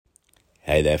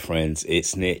Hey there, friends.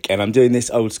 It's Nick, and I'm doing this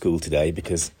old school today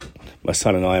because my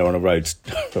son and I are on a road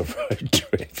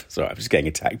trip. Sorry, I'm just getting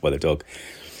attacked by the dog.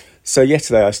 So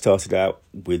yesterday I started out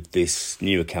with this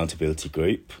new accountability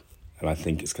group, and I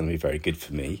think it's going to be very good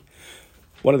for me.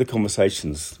 One of the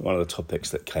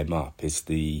topics that came up is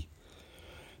the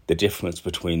difference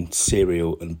between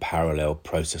serial and parallel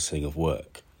processing of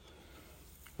work,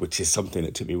 which is something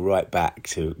that took me right back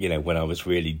to, when I was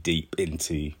really deep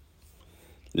into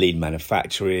lean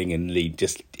manufacturing and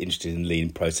just interested in lean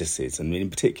processes, and in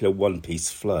particular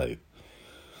one-piece flow,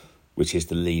 which is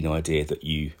the lean idea that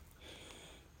you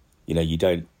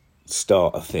don't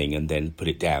start a thing and then put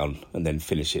it down and then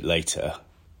finish it later,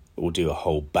 or do a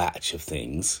whole batch of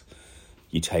things.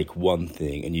 You take one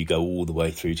thing and you go all the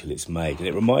way through till it's made. And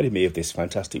it reminded me of this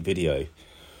fantastic video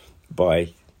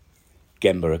by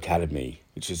Gemba Academy,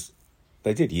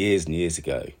 they did years and years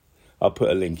ago. I'll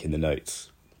put a link in the notes.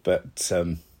 But,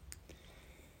 and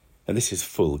this is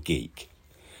full geek,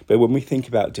 but when we think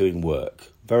about doing work,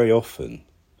 very often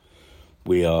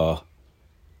we are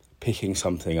picking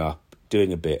something up,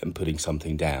 doing a bit and putting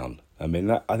something down. I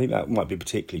think that might be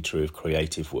particularly true of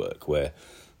creative work, where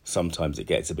sometimes it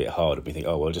gets a bit hard and we think,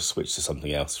 I'll just switch to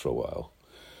something else for a while.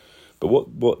 But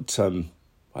what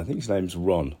I think his name's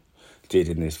Ron, did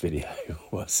in this video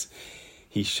was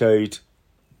he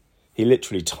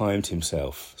literally timed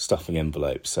himself stuffing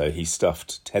envelopes. So he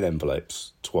stuffed 10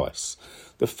 envelopes twice.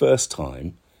 The first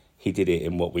time he did it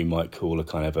in what we might call a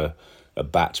kind of a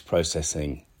batch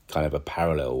processing, kind of a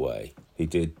parallel way.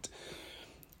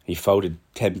 He folded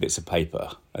 10 bits of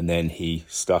paper and then he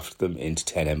stuffed them into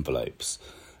 10 envelopes.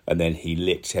 And then he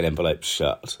licked 10 envelopes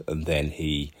shut and then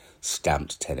he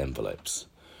stamped 10 envelopes.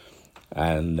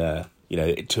 And,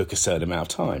 it took a certain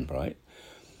amount of time, right?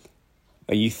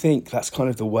 And you think that's kind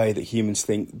of the way that humans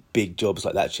think big jobs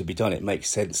like that should be done. It makes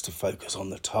sense to focus on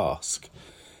the task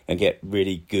and get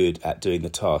really good at doing the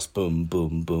task. Boom,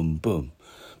 boom, boom, boom.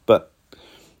 But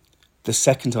the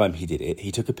second time he did it,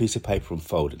 he took a piece of paper and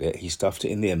folded it. He stuffed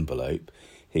it in the envelope.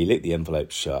 He licked the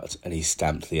envelope shut and he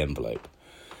stamped the envelope.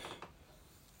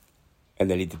 And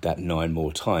then he did that 9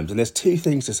 more times. And there's 2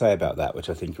 things to say about that, which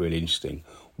I think are really interesting.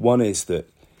 One is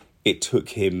that it took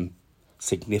him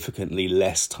significantly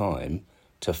less time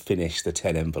to finish the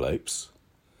 10 envelopes,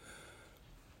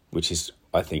 which is,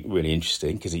 I think, really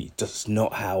interesting because that's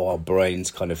not how our brains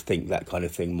kind of think that kind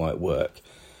of thing might work.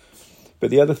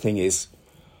 But the other thing is,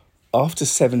 after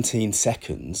 17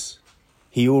 seconds,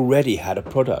 he already had a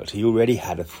product. He already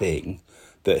had a thing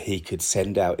that he could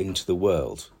send out into the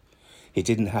world. He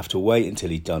didn't have to wait until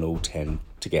he'd done all 10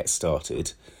 to get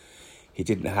started. He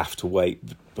didn't have to wait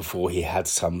before he had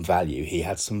some value. He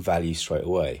had some value straight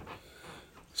away.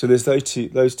 So there's those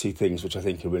two things which I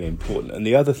think are really important. And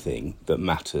the other thing that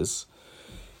matters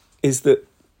is that,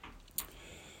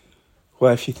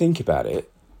 well, if you think about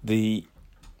it, the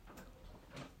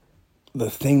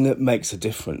thing that makes a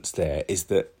difference there is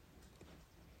that,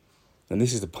 and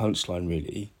this is the punchline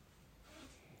really,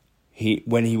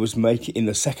 when he was making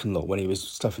the second lot, when he was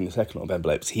stuffing the second lot of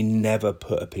envelopes, he never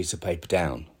put a piece of paper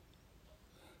down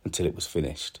until it was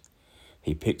finished.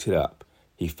 He picked it up,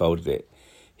 he folded it,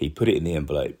 he put it in the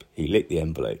envelope, he licked the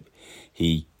envelope,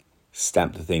 he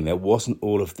stamped the thing. There wasn't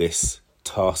all of this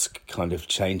task kind of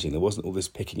changing. There wasn't all this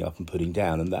picking up and putting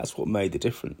down, and that's what made the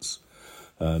difference.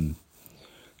 And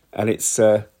it's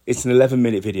an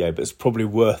 11-minute video, but it's probably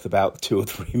worth about 2 or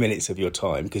 3 minutes of your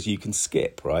time because you can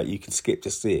skip, right? You can skip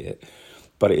to see it.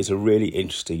 But it is a really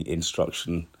interesting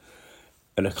instruction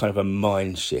and a kind of a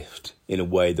mind shift in a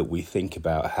way that we think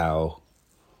about how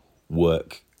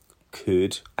work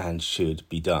could and should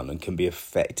be done and can be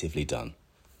effectively done.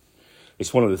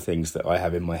 It's one of the things that I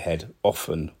have in my head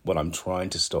often when I'm trying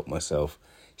to stop myself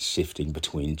shifting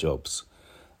between jobs.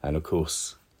 And of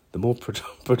course, the more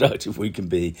productive we can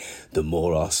be, the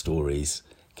more our stories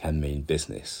can mean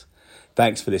business.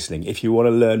 Thanks for listening. If you want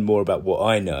to learn more about what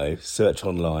I know, search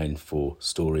online for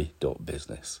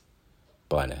story.business.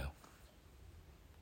 Bye now.